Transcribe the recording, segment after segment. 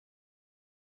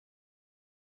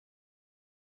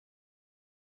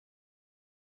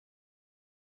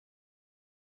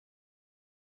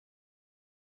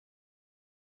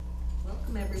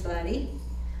everybody.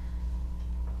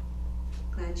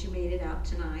 Glad you made it out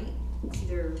tonight. It's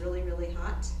either really, really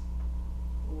hot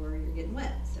or you're getting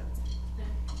wet, so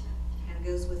kind of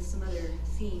goes with some other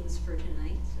themes for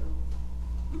tonight.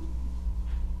 So.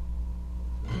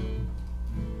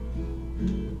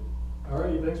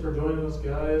 Alrighty, thanks for joining us,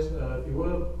 guys. If you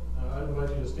would, I'd invite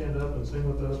you to stand up and sing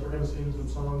with us. We're going to sing some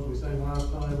songs we sang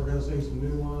last time. We're going to sing some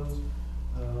new ones.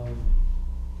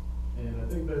 And I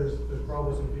think there's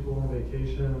probably some people on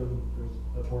vacation, and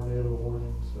there's a tornado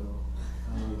warning, so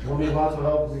we'll need lots of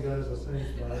help with you guys to sing.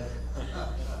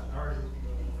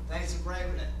 Thanks for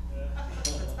braving it.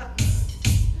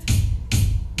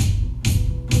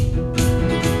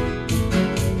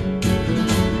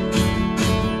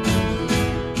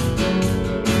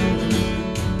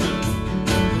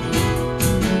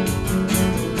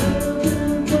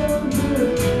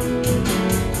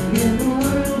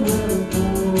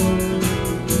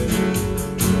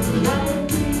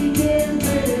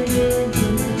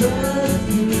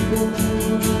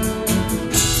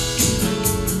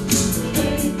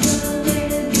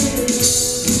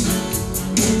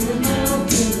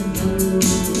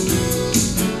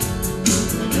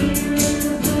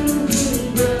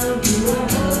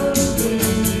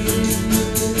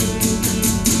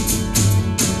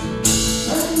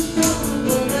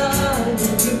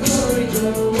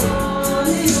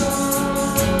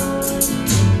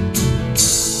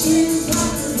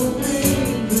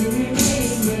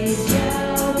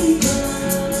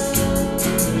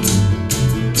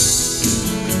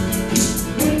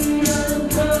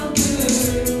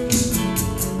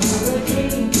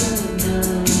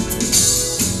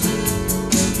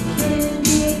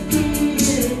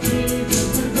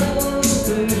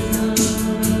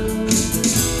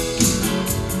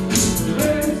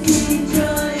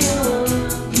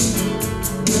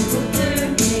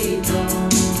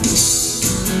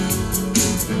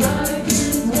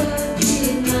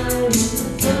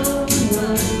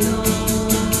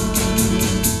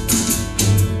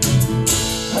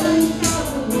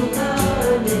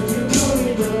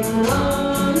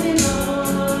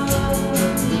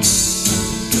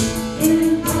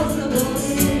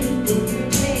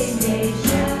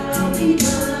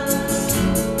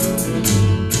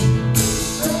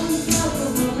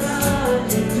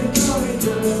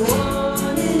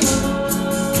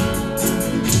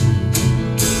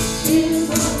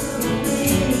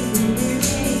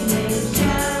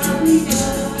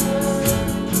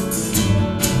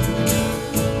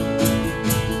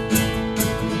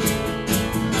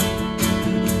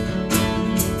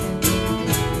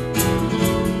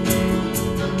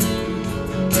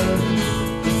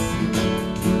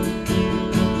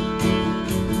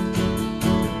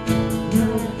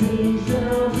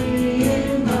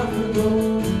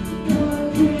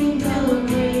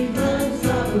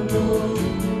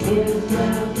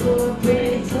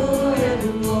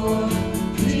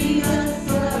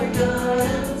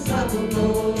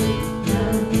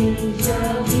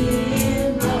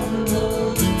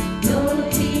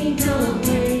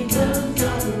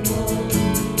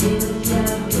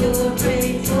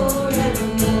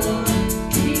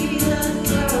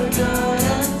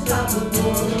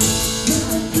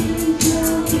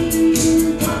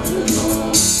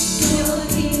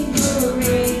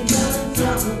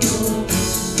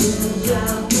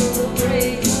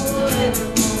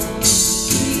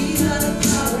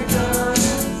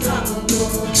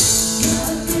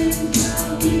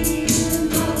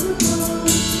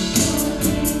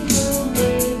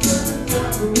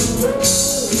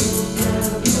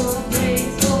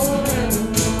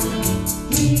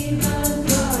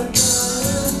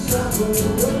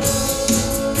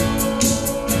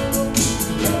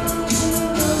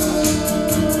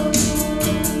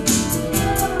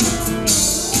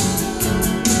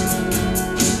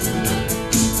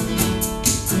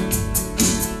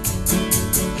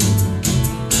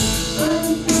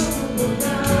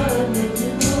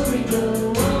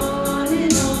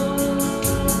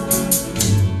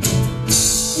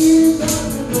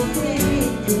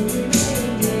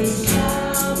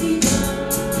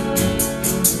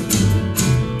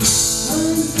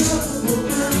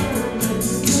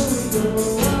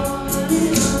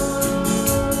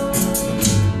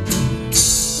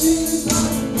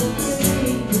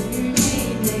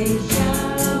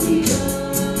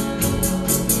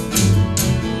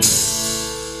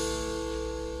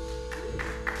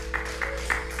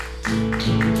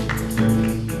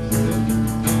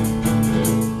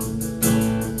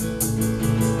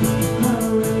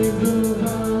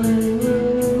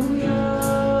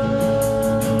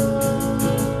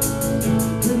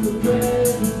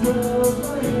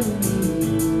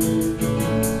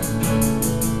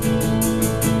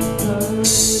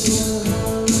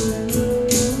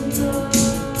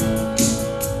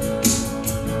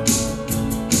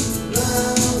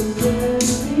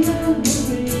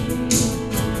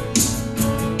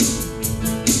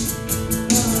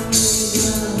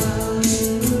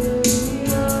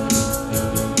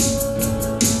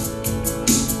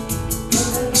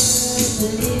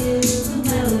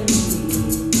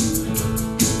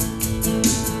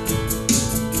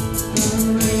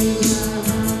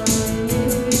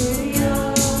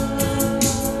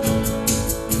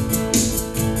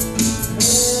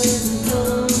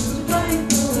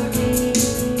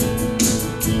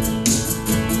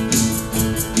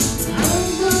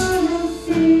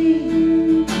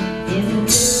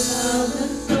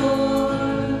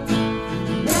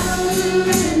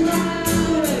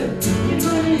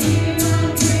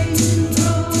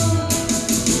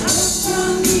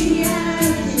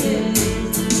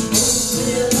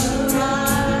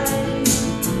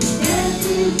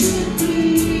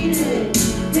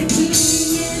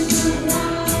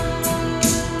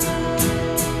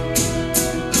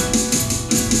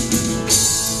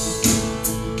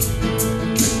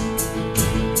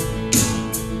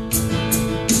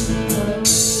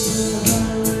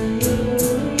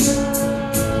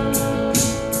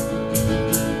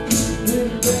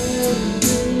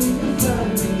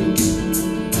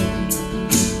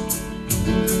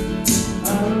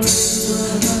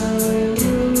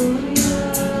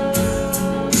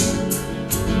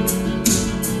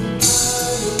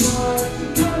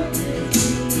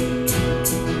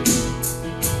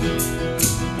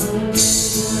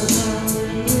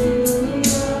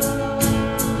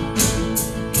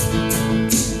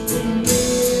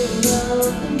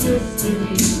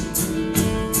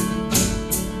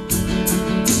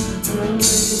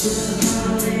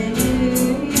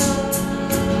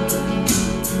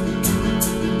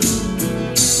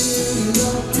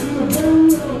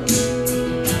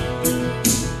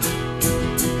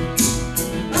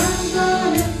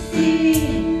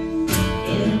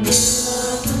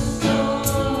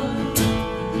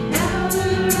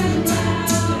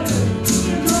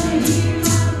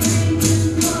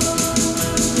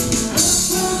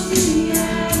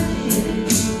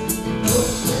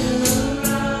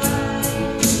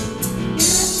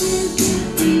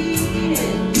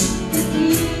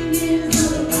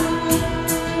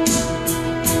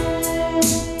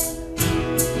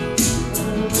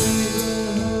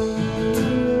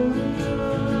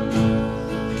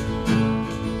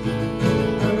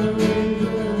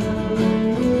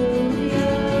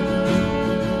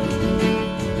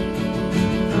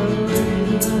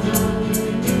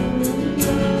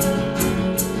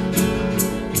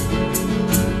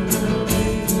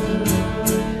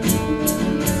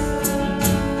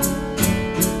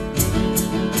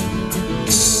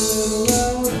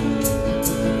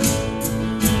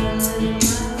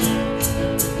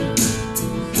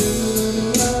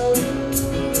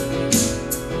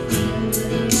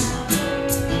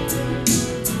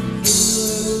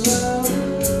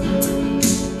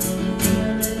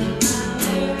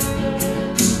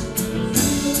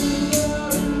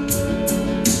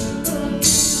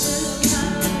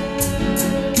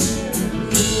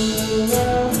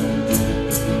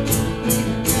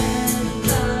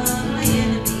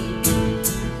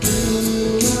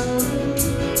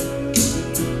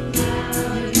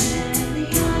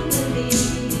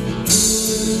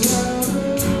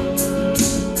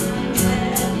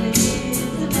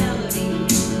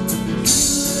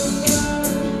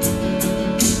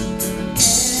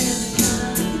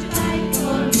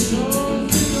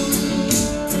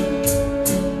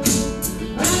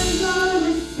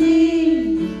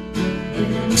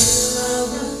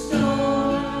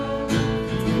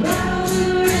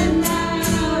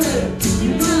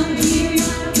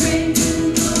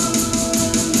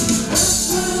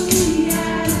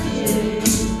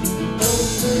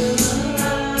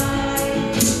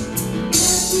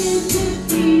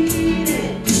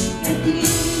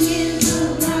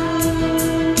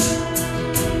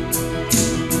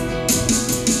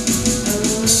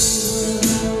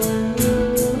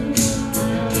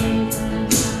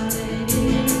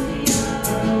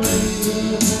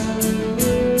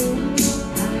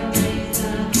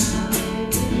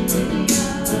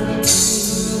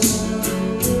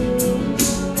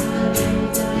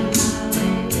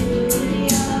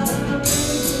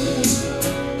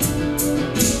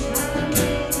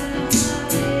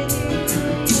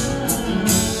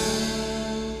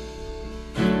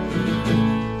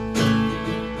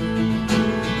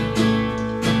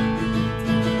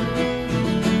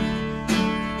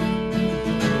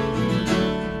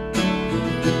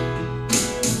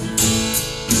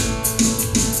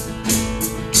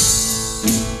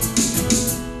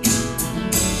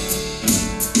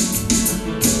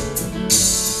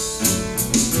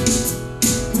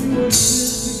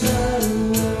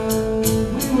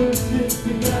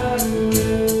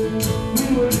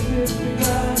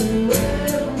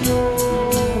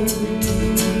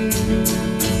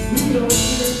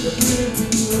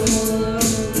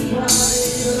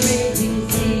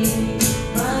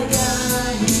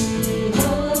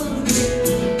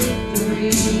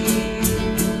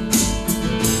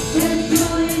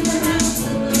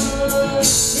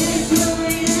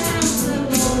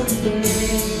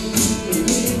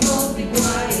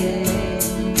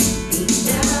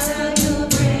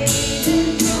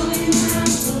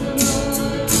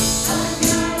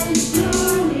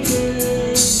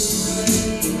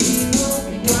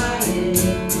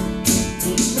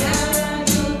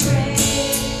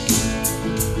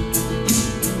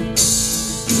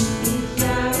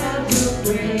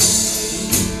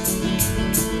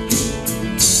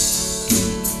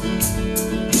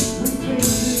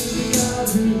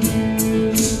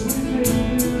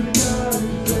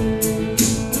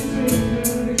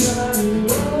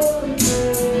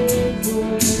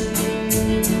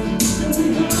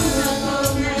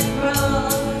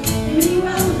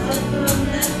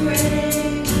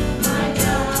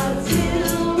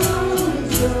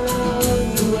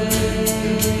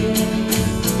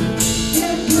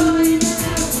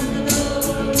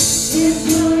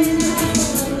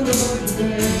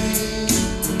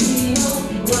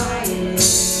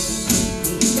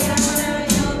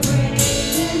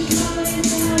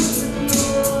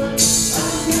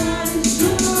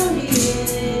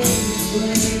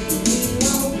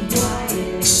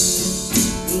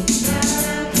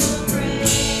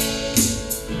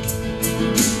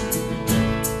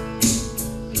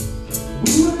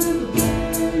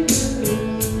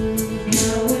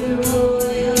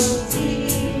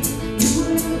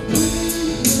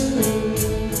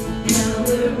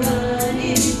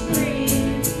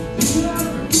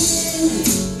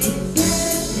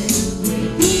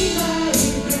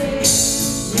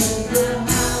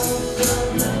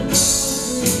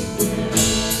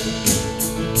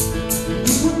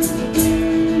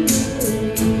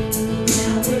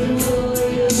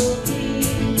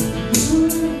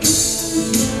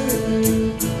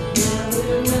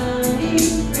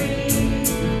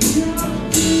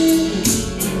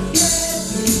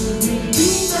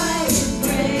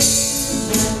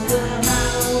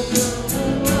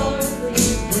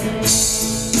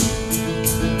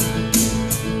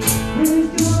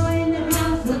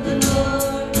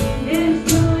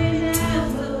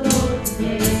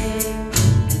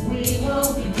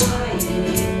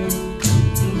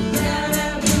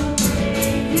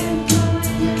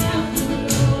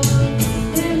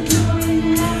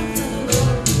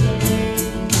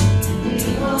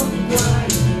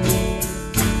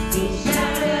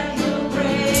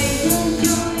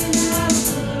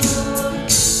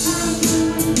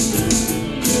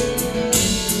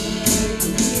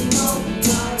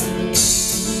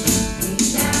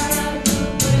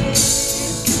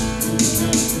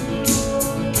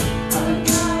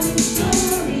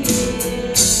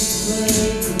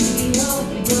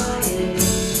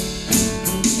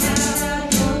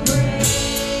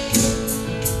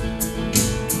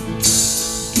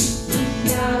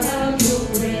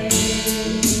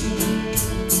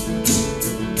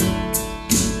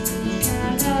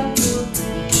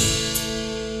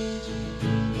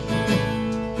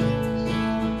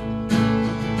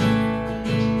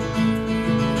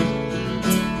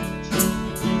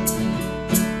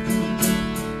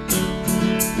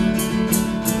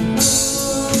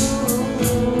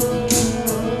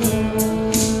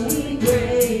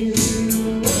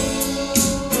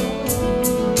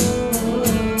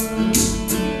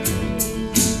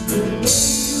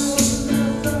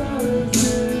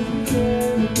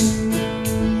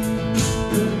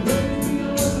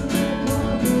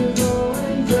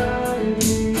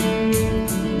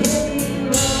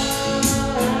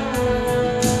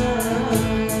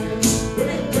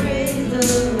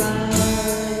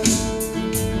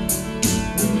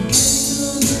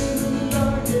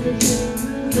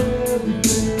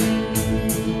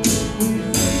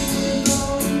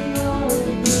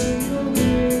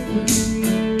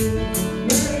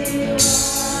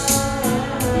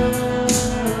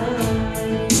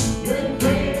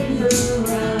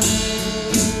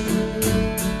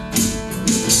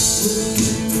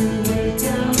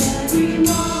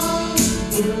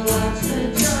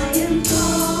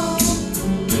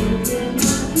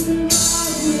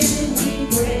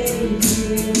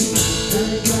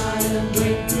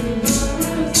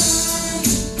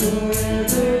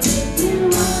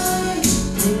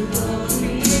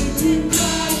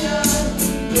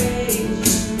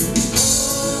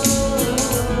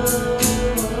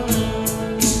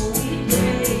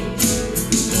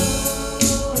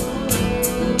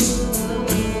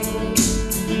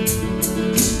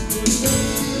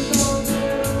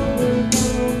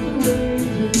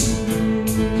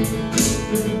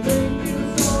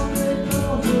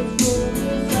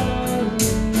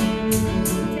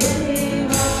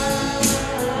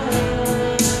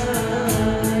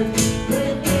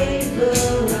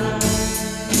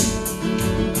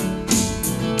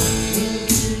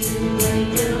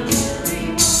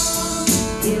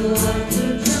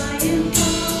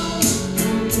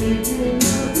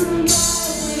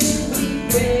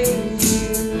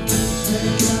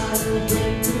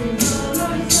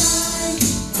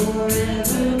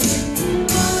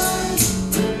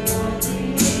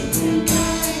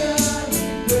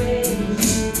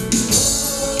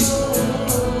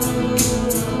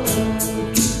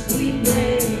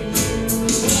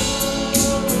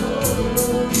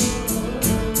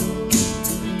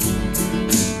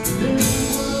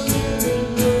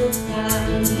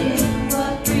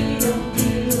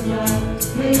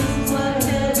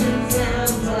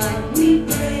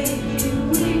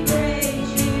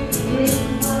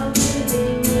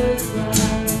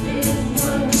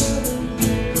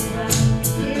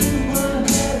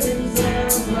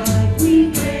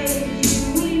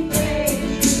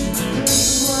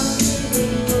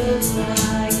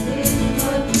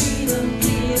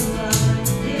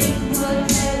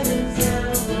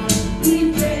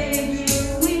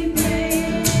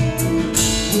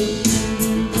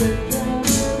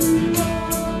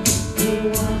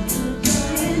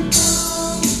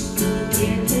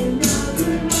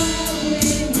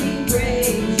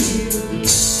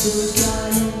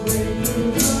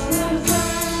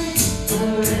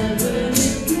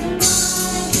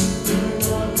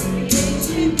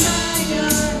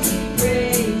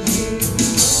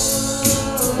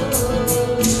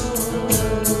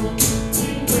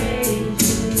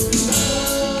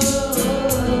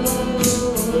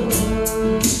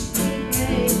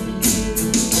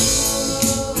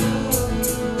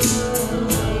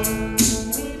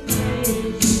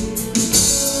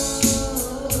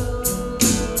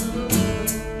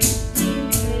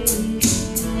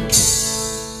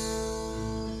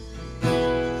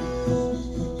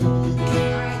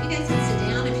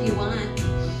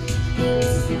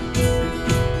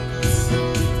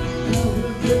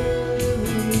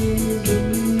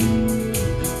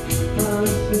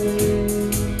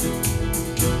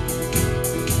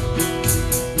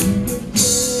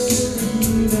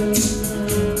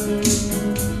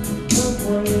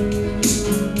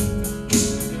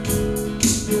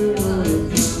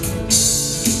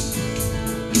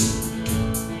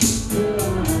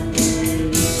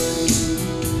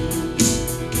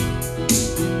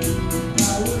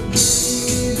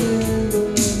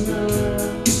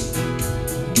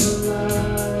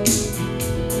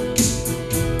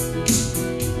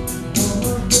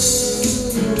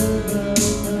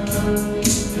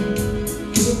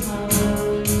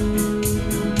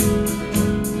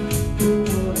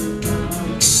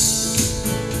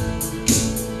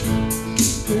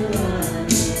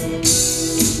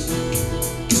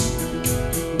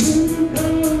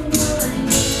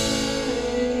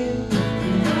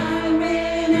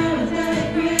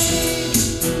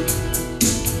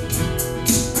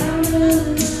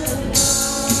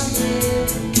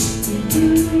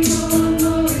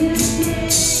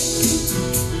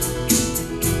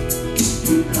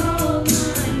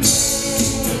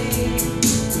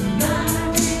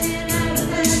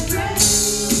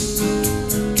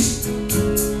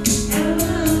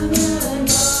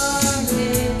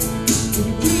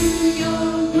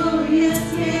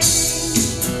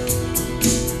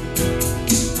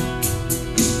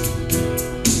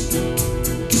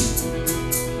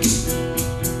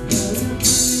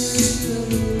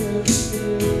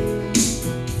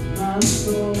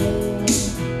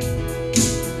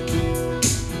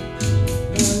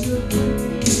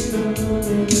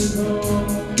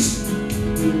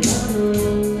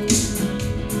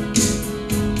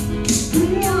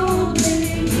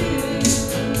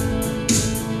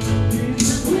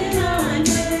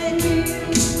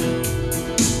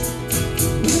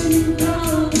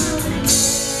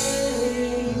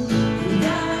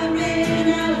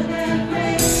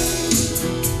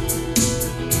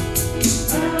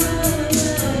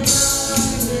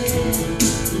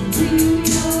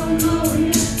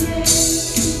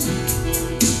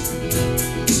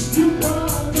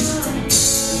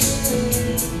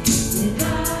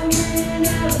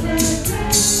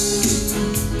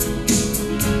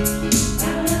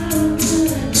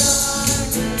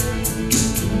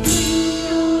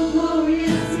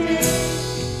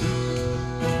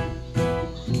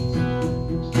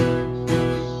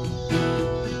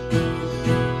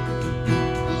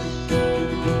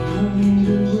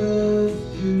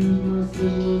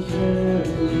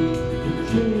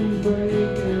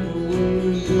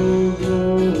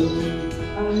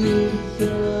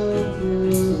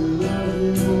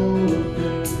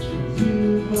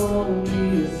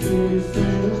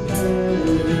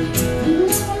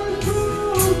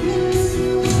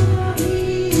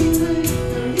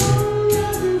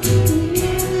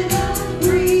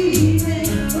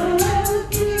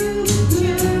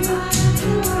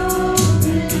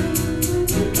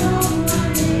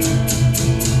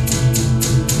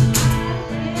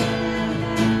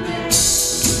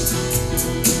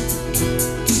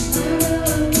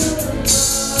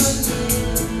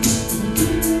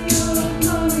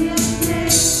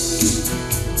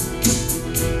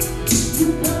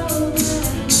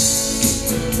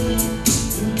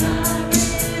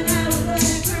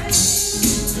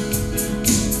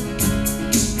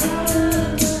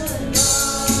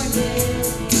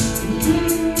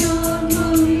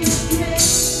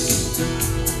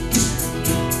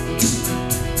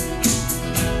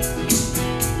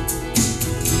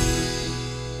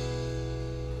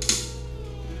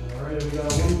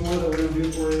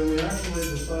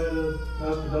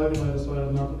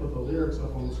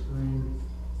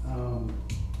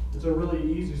 It's a really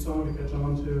easy song to catch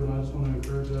on to, and I just want to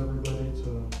encourage everybody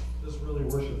to just really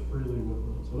worship freely with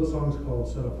it. So this song's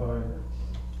called Set Afire.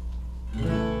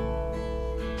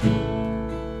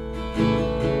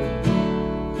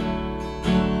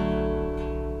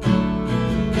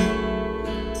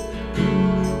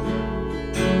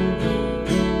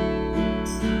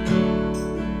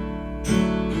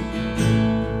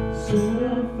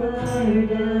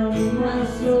 Down in my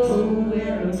soul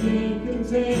where I can't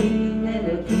contain and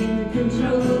I can't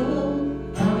control.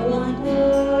 I want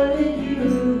more of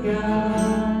you,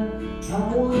 God.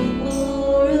 I want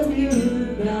more of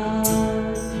you,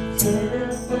 God.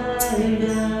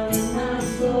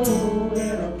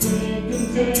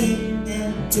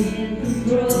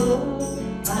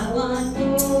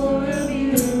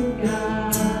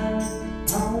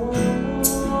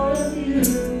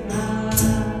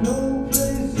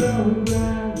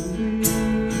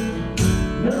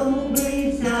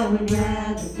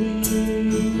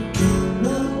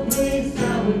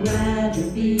 rather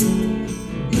be.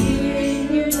 Here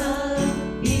in your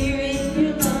love, here in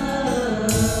your love.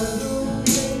 No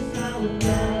place I would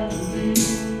rather be.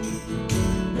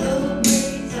 No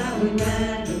place I would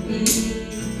rather be.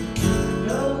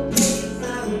 No place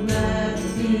I would rather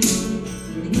be.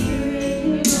 Here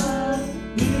in your love,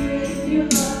 here in your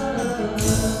love.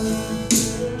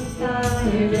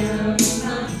 Fire down in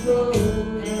my soul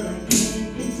that I can't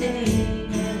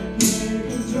contain, that I can't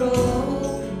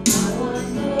control. I want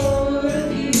more of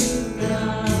you,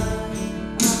 God.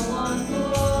 I want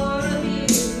more of you,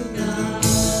 God.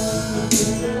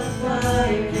 Set a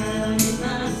fire down in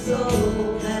my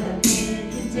soul that I can't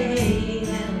contain,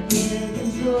 that I can't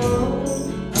control.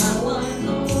 I want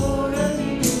more of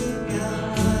you,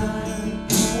 God.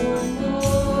 I want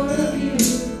more of you,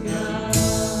 God.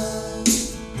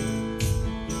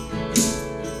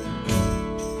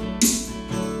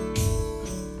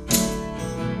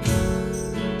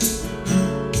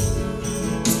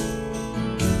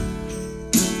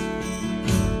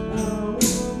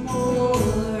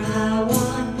 I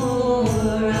want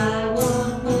more, I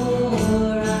want more,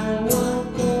 I want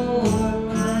more,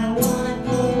 I want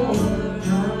more,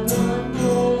 I want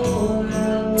more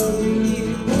of you.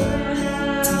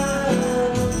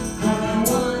 I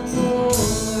want more,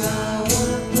 I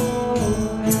want more,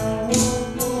 I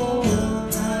want more,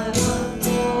 I want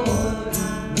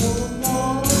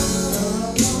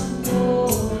more,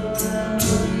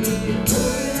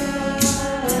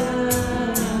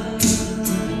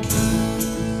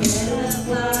 Set a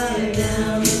fire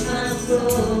down in my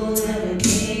soul that I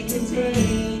can't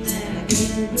contain, that I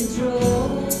can't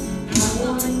control. I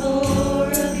want more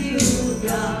of you,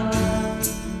 God.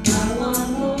 I want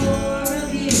more of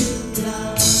you,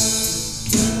 God.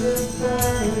 Set a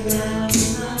fire down in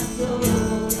my soul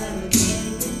that I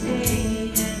can't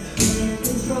contain, that I can't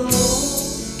control.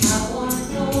 I want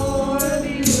more of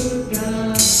you,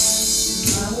 God.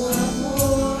 I want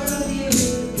more of you,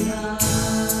 God.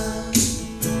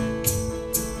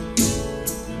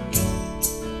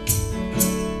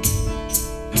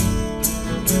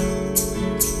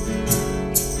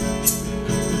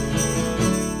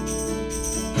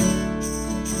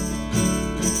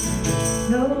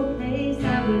 No place I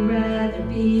would rather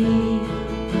be.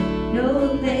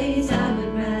 No place I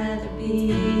would rather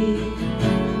be.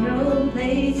 No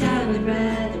place I would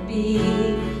rather be.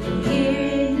 Here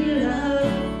in your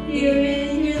love, here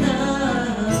in your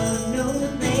love. No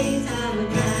place I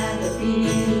would rather be.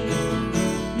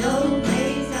 No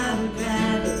place I would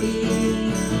rather be.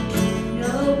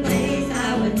 No place I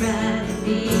would rather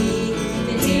be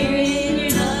than here in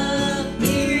your love,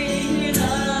 here in your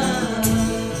love.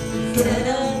 Set a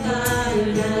fire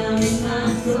down in my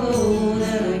soul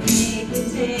that I can't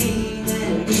contain, that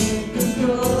I can't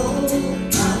control.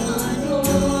 I want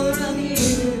more of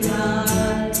you,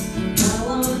 God. I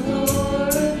want more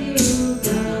of you,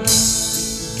 God.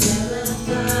 Set a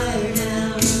fire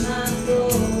down in my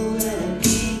soul that I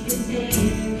can't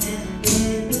contain, that I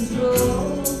can't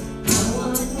control. I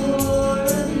want more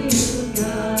of you,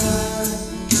 God.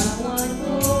 I want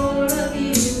more of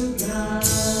you, God.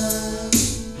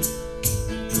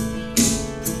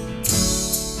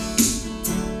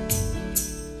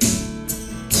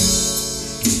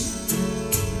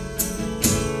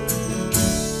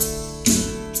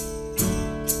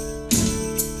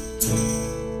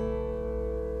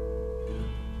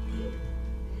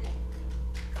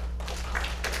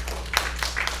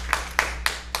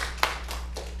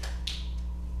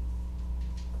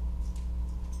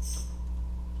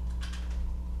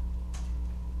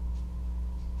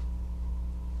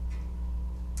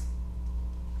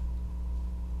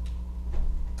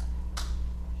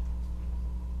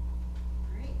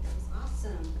 All right, that was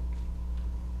awesome.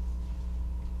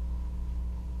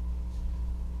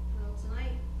 Well,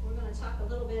 tonight we're going to talk a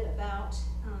little bit about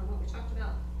what we talked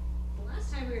about the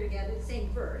last time we were together, the same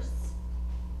verse.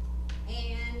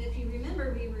 And if you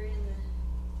remember, we were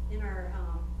in our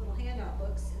little handout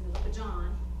books in the book of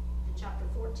John, in chapter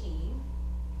 14.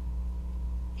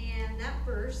 And that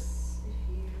verse, if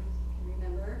you can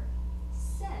remember,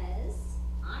 says,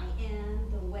 I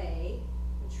am the way,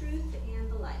 the truth,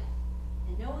 and the life.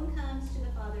 And no one comes to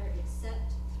the Father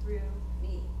except through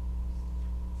me.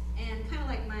 And kind of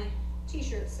like my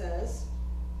t-shirt says,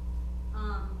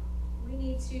 we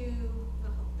need to,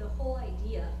 the whole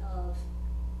idea of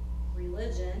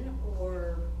religion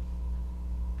or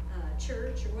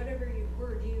church or whatever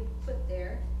word you put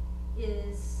there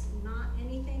is not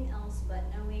anything else but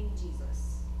knowing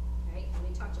Jesus, right? And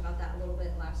we talked about that a little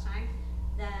bit last time,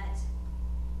 that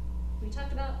we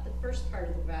talked about the first part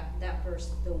of that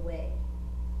verse, the way.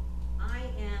 I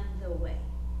am the way.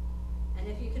 And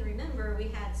if you can remember, we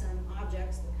had some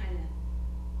objects that kind of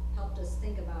helped us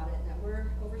think about it, that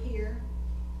we're over here,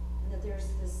 and that there's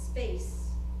this space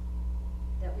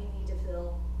that we need to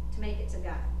fill to make it to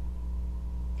God.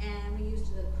 And we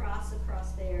used the cross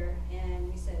across there,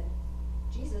 and we said,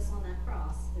 Jesus on that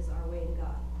cross is our way to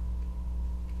God.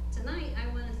 Tonight, I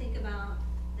want to think about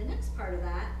the next part of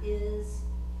that is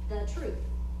the truth.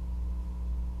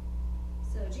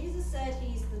 So Jesus said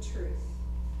he's the truth.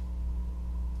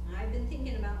 I've been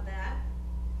thinking about that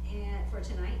and for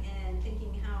tonight, and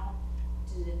thinking how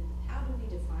do we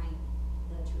define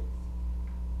the truth,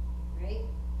 right?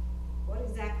 What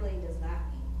exactly does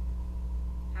that mean?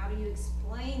 How do you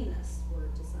explain this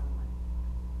word to someone?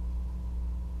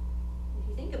 If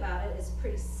you think about it, it's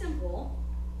pretty simple,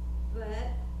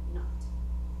 but not,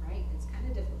 right? It's kind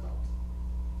of difficult.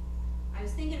 I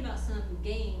was thinking about some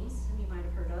games you might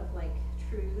have heard of, like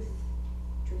Truth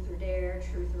or Dare,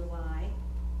 Truth or Lie,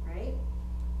 right?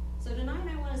 So tonight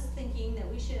I was thinking that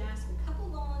we should ask a couple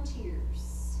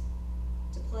volunteers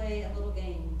to play a little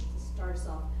game to start us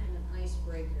off, kind of an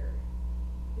icebreaker.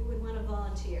 Who would want to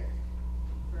volunteer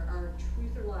for our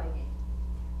Truth or Lie game?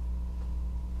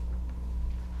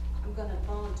 I'm gonna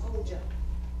volunteer.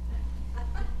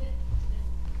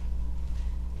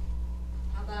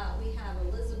 How about we have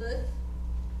Elizabeth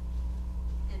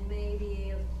and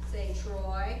maybe say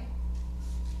Troy.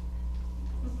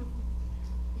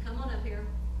 Come on up here.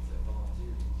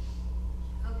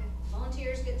 Okay,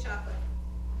 volunteers get chocolate.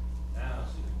 Now,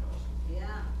 see the cost.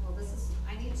 Yeah, well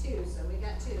I need two, so we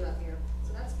got two up here.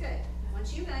 So that's good. I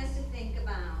want you guys to think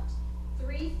about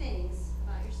 3 things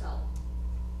about yourself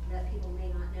that people may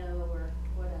not know or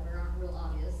whatever, aren't real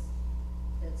obvious.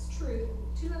 That's true.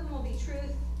 2 of them will be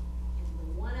truth,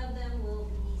 and 1 of them will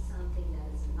be something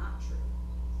that is not true.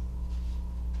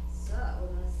 So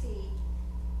we're gonna see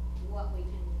what we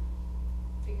can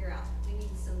figure out.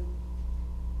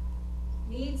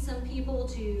 We need some people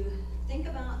to think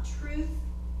about truth,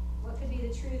 what could be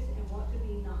the truth and what could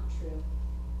be not true.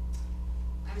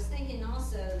 I was thinking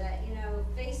also that,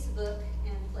 Facebook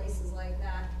and places like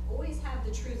that always have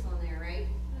the truth on there, right?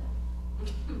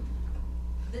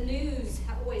 The news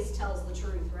always tells the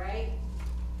truth, right?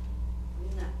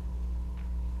 No.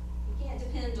 You can't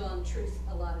depend on truth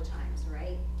a lot of times,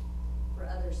 right? For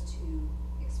others to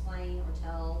explain or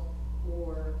tell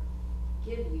or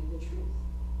give you the truth.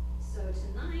 So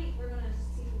tonight, we're going to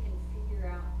see if we can figure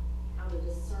out how to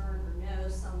discern or know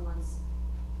someone's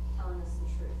telling us the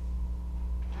truth.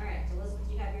 All right, Elizabeth,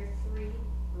 you have your 3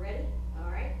 ready?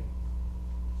 All right.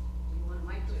 Do you want a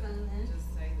microphone then?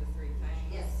 Just say the 3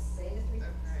 things. Yes, say the 3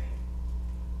 things. Okay.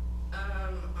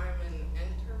 I'm an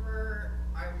introvert.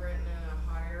 I've written in a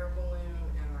hot air balloon,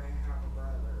 and I have a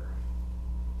brother.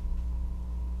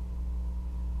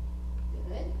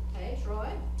 Good. Okay,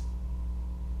 Troy?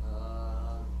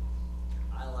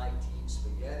 I like to eat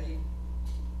spaghetti.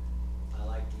 I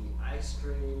like to eat ice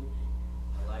cream.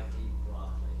 I like to eat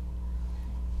broccoli.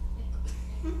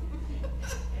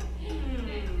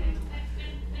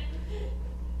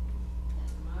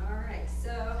 All right,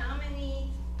 so how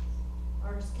many,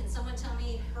 or can someone tell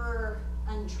me her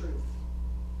untruth?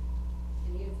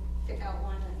 Can you pick out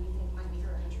one that you think might be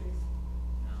her untruth?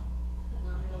 No.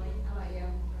 Not really? How about you?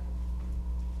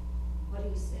 What do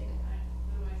you say?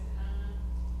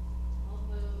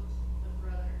 Although the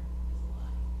brother is a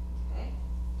lie. Okay?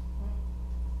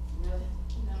 No.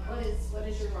 What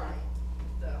is your lie?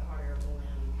 The hot air balloon.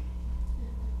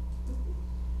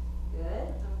 Good,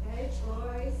 okay,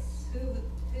 Troy's,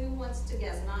 who wants to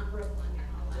guess, not Brooklyn?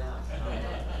 Yeah.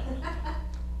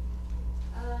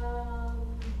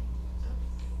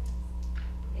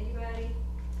 Anybody?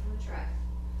 I'm gonna try.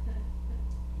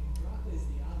 Broccoli's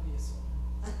the obvious one.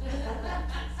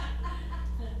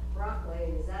 Broccoli,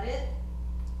 is that it?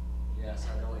 Yes,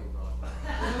 I know eat broccoli.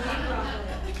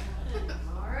 Broccoli.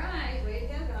 All right, way to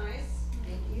go, guys.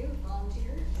 Thank you,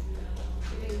 volunteers.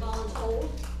 You're being voluntold.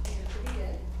 You're pretty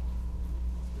good.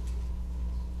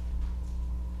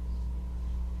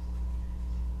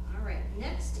 All right,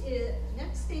 next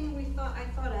thing I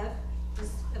thought of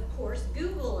is, of course,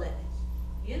 Google it.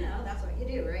 That's what you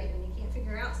do, right? When you can't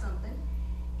figure out something.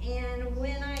 And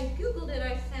when I Googled it,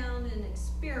 I found an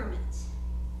experiment.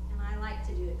 And I like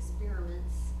to do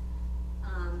experiments.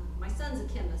 My son's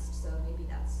a chemist, so maybe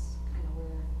that's kind of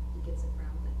where he gets it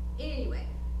from. But anyway,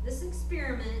 this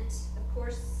experiment, of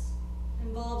course,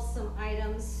 involves some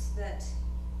items that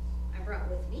I brought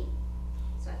with me.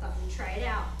 So I thought we'd try it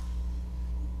out.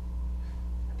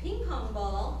 A ping pong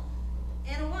ball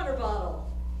and a water bottle.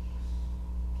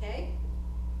 Okay?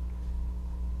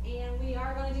 And we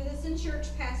are going to do this in church.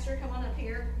 Pastor, come on up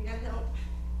here. You got help?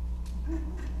 Now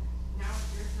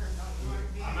it's your turn, don't you want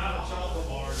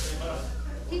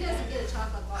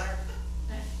chocolate bar.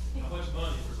 How much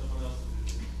money for someone else to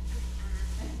do this?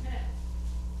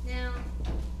 Now,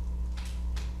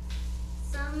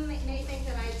 some may think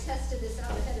that I tested this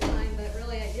out ahead of time, but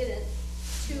really I didn't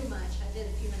too much. I did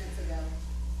a few minutes ago.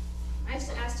 I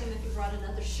just asked him if he brought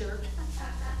another shirt.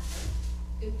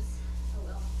 Oops, oh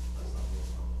well.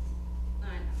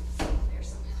 I know, it's there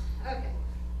somehow. Okay.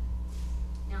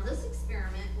 Now this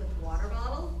experiment with a water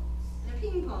bottle and a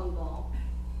ping pong ball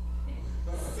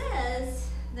says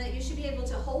that you should be able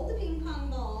to hold the ping pong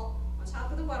ball on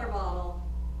top of the water bottle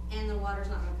and the water's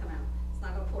not gonna come out. It's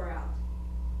not gonna pour out.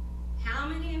 How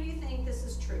many of you think this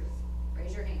is truth?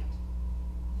 Raise your hand.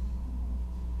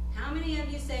 How many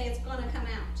of you say it's gonna come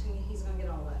out and he's gonna get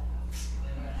all wet?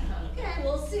 Okay,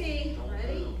 we'll see. Don't do it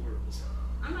Ready? on purpose.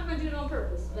 I'm not gonna do it on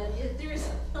purpose, but there's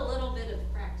a little bit of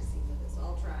practicing with this, so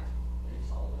I'll try.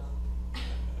 It's all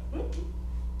about.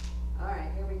 All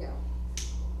right, here we go.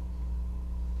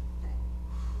 Okay.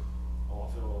 Oh,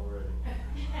 I feel already.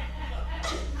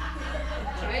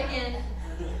 Try again.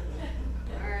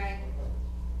 All right.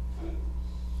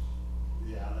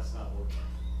 Yeah, that's not working.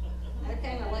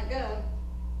 Okay, now let go.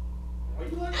 Why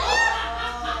you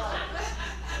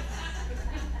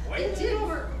like It did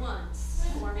work once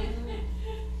for me.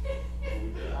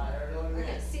 that?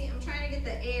 Okay, see, I'm trying to get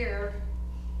the air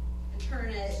and turn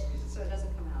it so it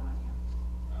doesn't come out on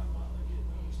I'm not getting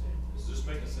to understand. Does this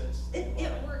make sense? you.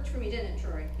 It worked for me, didn't it,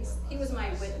 Troy? He was my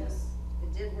witness.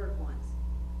 It did work once.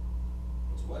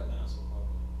 It's wet now, so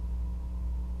probably.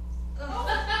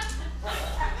 Ugh.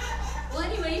 Well,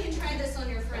 anyway, you can try this on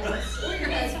your friends or your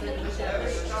husband, whichever.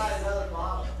 Let's try another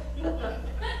bottle.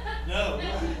 No.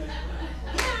 Yeah,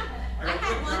 I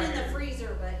had one in the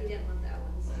freezer, but he didn't want that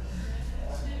one, so.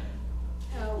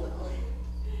 Oh, well.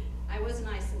 I was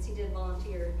nice since he did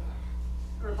volunteer,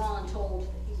 or voluntold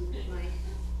that he would be my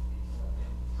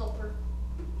helper.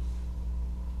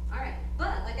 All right,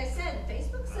 but like I said,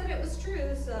 Facebook said it was true,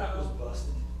 That was so.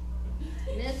 busted.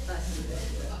 Myth busted.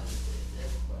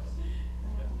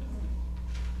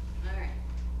 All right.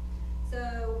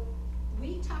 So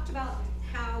we talked about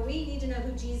how we need to know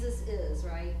who Jesus is,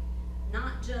 right?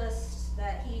 Not just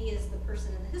that he is the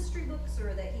person in the history books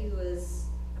or that he was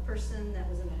a person that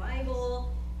was in the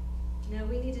Bible. No,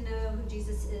 we need to know who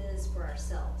Jesus is for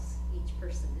ourselves, each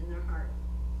person in their heart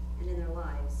and in their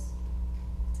lives.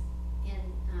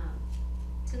 And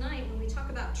tonight, when we talk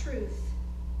about truth,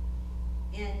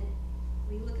 and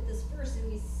we look at this verse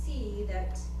and we see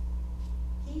that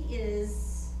he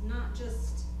is not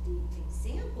just the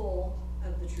example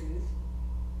of the truth,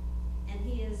 and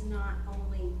he is not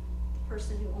only the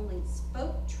person who only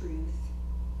spoke truth,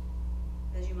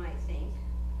 as you might think.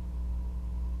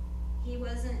 He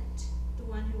wasn't the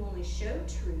one who only showed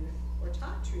truth or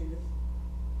taught truth.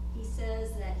 He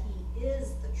says that he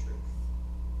is the truth.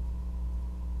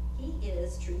 He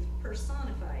is truth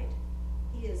personified.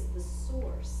 He is the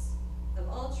source of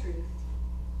all truth.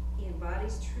 He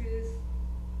embodies truth.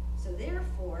 So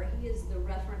therefore, he is the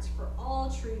reference for all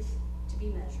truth to be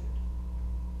measured.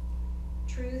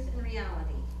 Truth and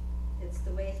reality. It's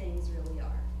the way things really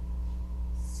are.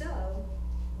 So,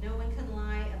 no one can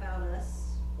lie about us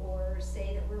or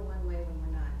say that we're one way when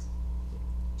we're not.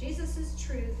 Jesus is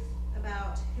truth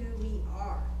about who we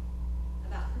are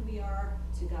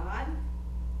to God,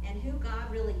 and who God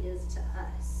really is to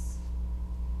us.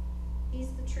 He's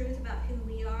the truth about who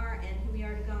we are and who we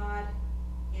are to God,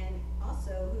 and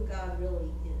also who God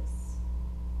really is.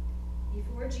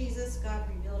 Before Jesus, God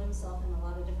revealed himself in a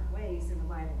lot of different ways in the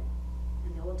Bible.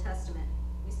 In the Old Testament,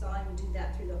 we saw him do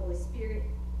that through the Holy Spirit,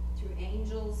 through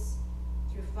angels,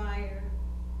 through fire.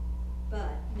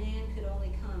 But man could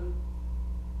only come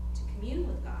to commune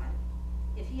with God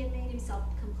if he had made himself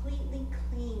completely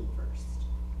clean first,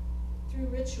 through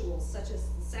rituals such as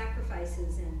the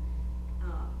sacrifices and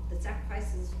the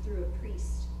sacrifices through a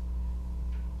priest.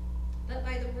 But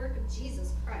by the work of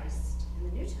Jesus Christ in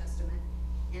the New Testament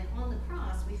and on the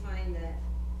cross, we find that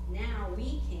now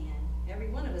we can, every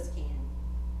one of us can,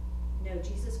 know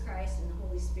Jesus Christ and the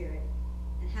Holy Spirit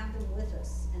and have them with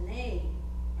us, and they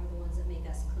are the ones that make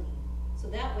us clean. So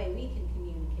that way we can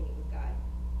communicate with God.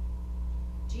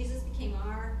 Jesus became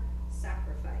our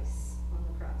sacrifice on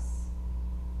the cross.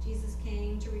 Jesus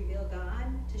came to reveal God,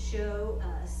 to show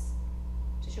us,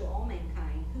 to show all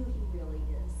mankind who he really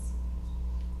is.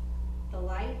 The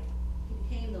light, he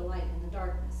became the light in the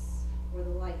darkness, or the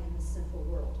light in the sinful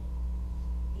world.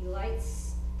 He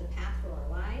lights the path for our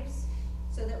lives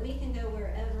so that we can go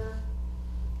wherever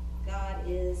God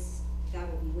is. God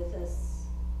will be with us,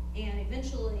 and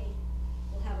eventually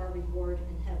we'll have our reward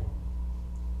in heaven.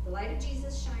 The light of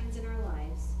Jesus shines in our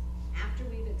lives after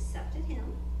we've accepted him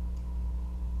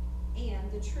and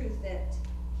the truth that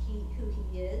who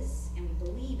he is, and we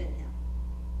believe in him.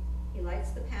 He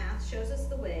lights the path, shows us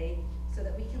the way, so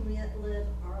that we can live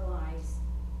our lives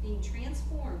being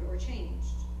transformed or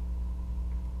changed.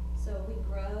 So we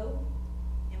grow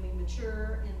and we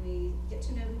mature and we get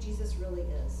to know who Jesus really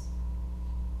is.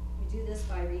 We do this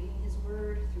by reading his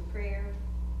word, through prayer,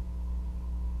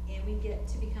 and we get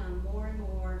to become more and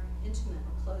more intimate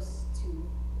or close to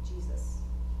Jesus.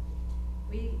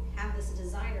 We have this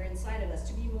desire inside of us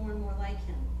to be more and more like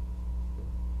him.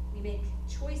 We make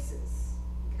choices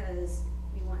because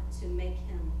we want to make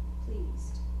him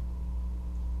pleased.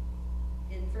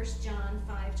 In 1 John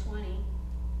 5:20,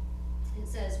 it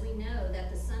says, "We know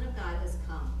that the Son of God has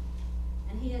come,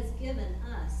 and he has given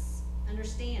us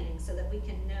understanding so that we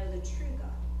can know the true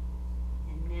God.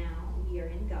 And now we are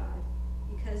in God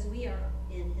because we are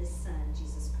in his Son,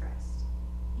 Jesus Christ.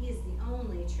 He is the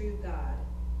only true God,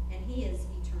 and he is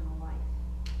eternal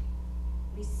life."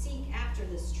 We seek after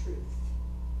this truth,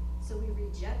 so we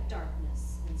reject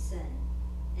darkness and sin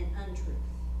and untruth.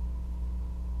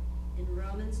 In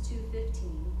Romans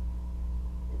 2:15,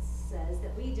 it says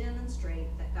that we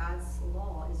demonstrate that God's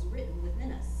law is written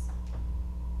within us,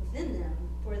 within them,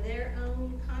 for their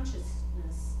own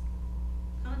consciences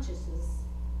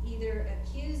either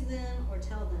accuse them or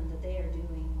tell them that they are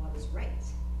doing what is right.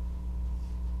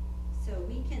 So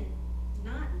we can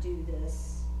not do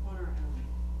this on our own,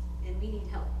 and we need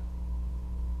help.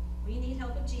 We need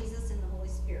help of Jesus and the Holy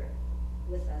Spirit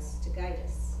with us to guide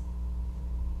us.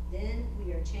 Then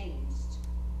we are changed,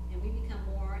 and we become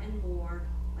more and more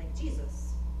like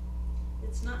Jesus.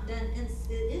 It's not done,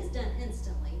 it is done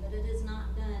instantly, but it is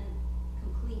not done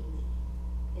completely.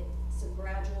 It's a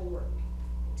gradual work.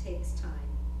 It takes time.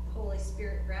 The Holy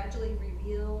Spirit gradually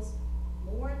reveals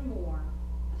more and more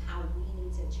of how we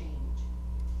need to change.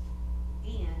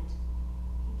 And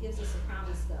he gives us a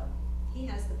promise, though. He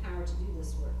has the power to do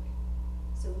this work.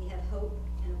 So we have hope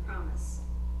and a promise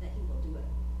that he will do it.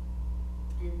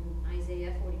 In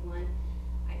Isaiah 41,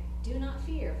 "I do not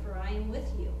fear, for I am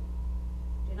with you.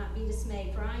 Do not be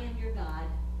dismayed, for I am your God.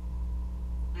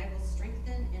 I will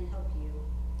strengthen and help you.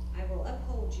 I will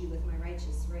uphold you with my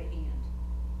righteous right hand."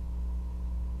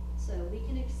 So we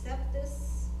can accept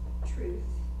this truth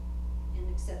and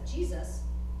accept Jesus'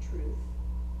 truth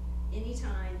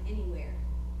anytime, anywhere.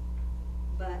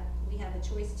 But we have a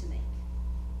choice to make.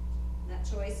 That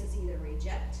choice is either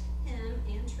reject him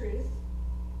and truth,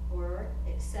 or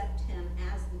accept him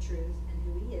as the truth and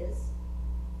who he is.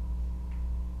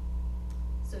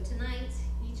 So tonight,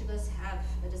 each of us have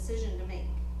a decision to make.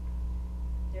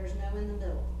 There's no in the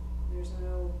middle. There's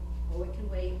no, oh, it can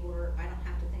wait, or I don't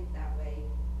have to think that way.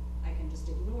 I can just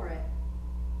ignore it.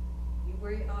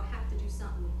 We all have to do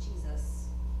something with Jesus.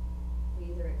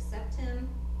 We either accept him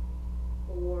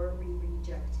or we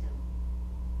reject him.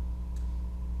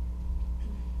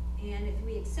 And if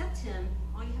we accept him,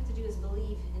 all you have to do is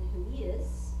believe in who he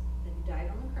is, that he died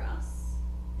on the cross,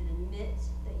 and admit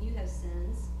that you have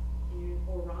sins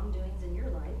or wrongdoings in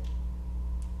your life.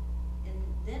 And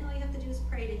then all you have to do is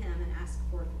pray to him and ask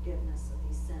for forgiveness of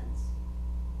these sins.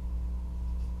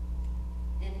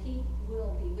 And he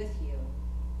will be with you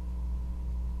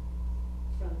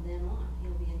from then on.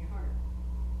 He'll be in your heart.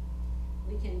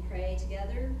 We can pray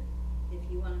together.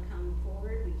 If you want to come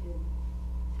forward, we can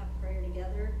have prayer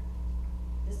together.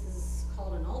 This is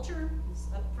called an altar.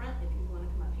 It's up front. If you want to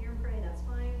come up here and pray, that's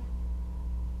fine.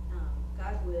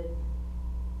 God would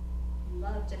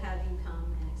love to have you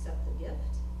come and accept the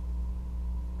gift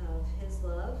of his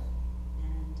love.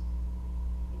 And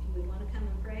if you would want to come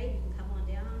and pray, you can come on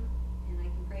down and I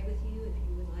can pray with you if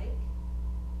you would like.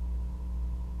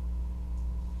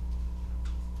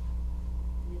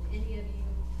 And if any of you,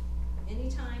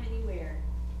 anytime, anywhere,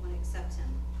 want to accept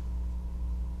him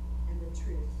and the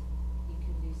truth, you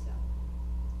can do so.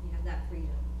 You have that freedom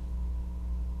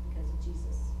because of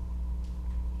Jesus.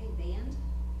 Okay, band.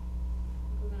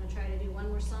 We're going to try to do one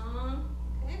more song.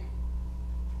 Okay?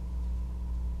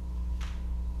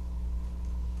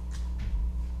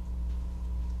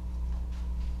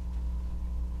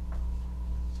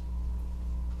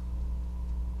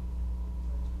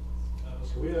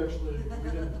 So we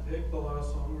didn't pick the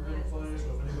last song we're gonna play,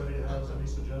 so if anybody has any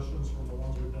suggestions from the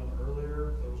ones we've done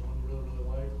earlier, if there was one you really, really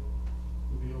liked,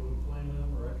 we'd be open to playing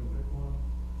them, or I can pick one.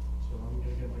 So I'm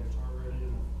gonna get my guitar ready,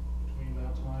 and between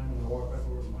that time, and I'll walk back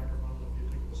over to the microphone, if you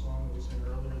think of the song that we sang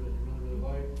earlier that you really, really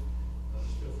liked,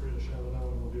 just feel free to shout it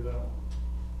out and we'll do that one.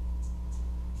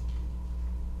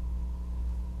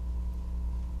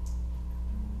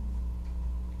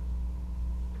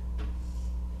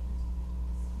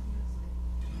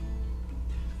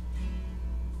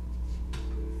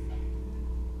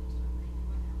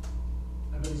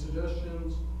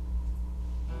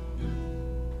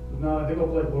 think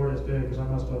I'll play Glorious Day because I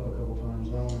messed up a couple times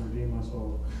and I want to redeem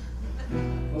myself.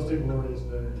 Let's do Glorious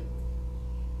Day.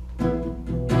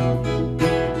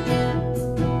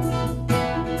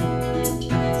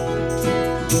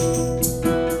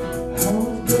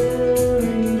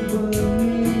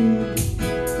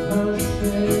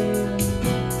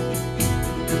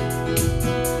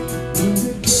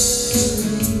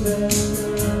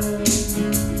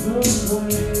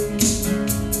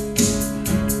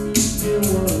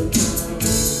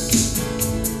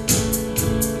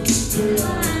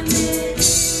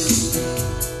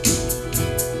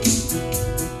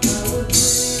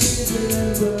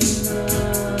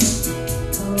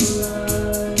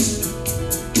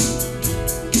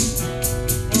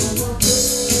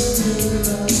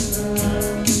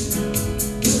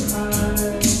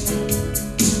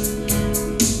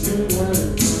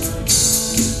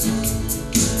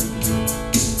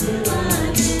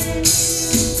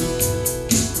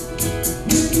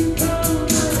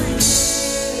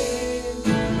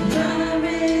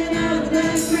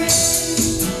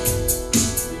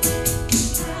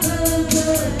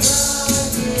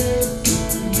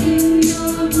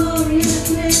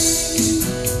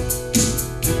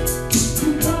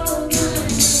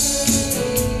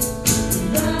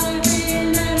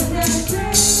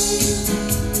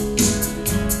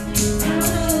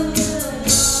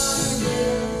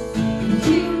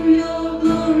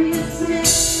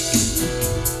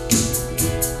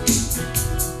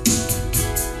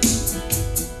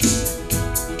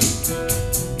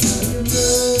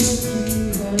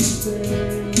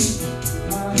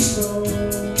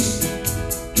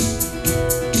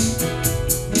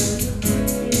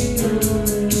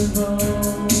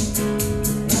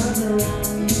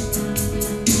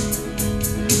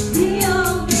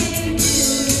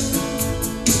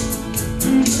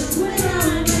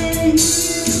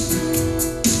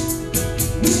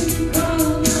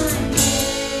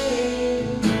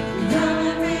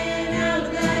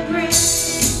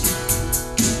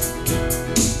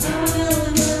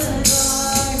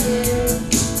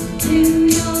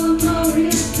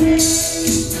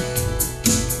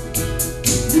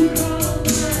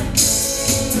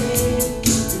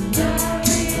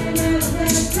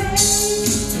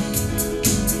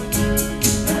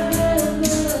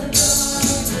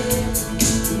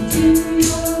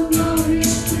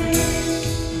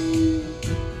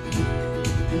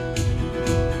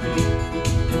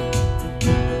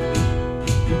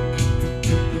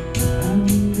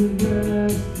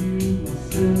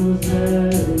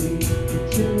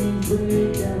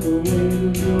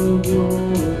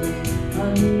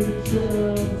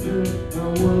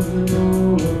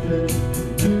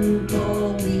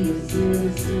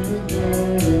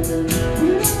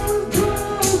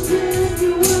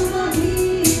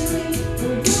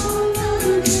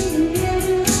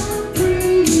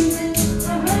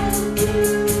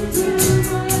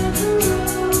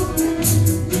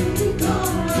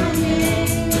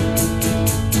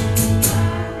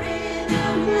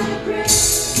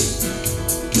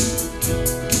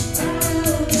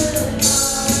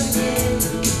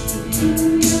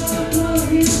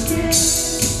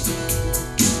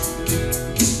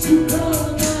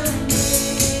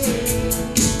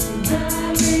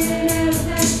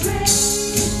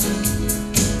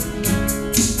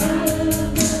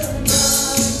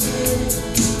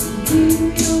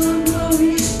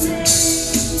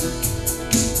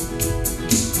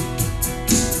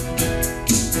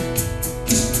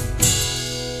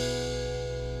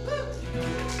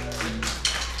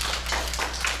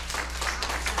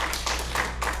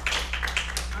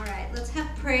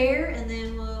 Prayer, and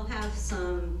then we'll have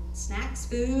some snacks,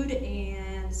 food,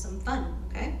 and some fun,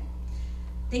 okay?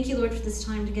 Thank you, Lord, for this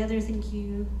time together. Thank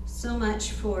you so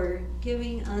much for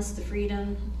giving us the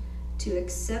freedom to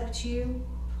accept you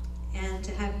and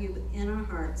to have you in our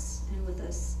hearts and with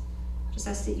us. Just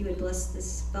ask that you would bless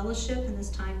this fellowship and this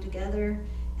time together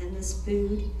and this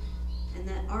food, and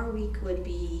that our week would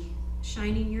be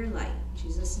shining your light. In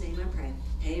Jesus' name I pray.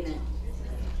 Amen.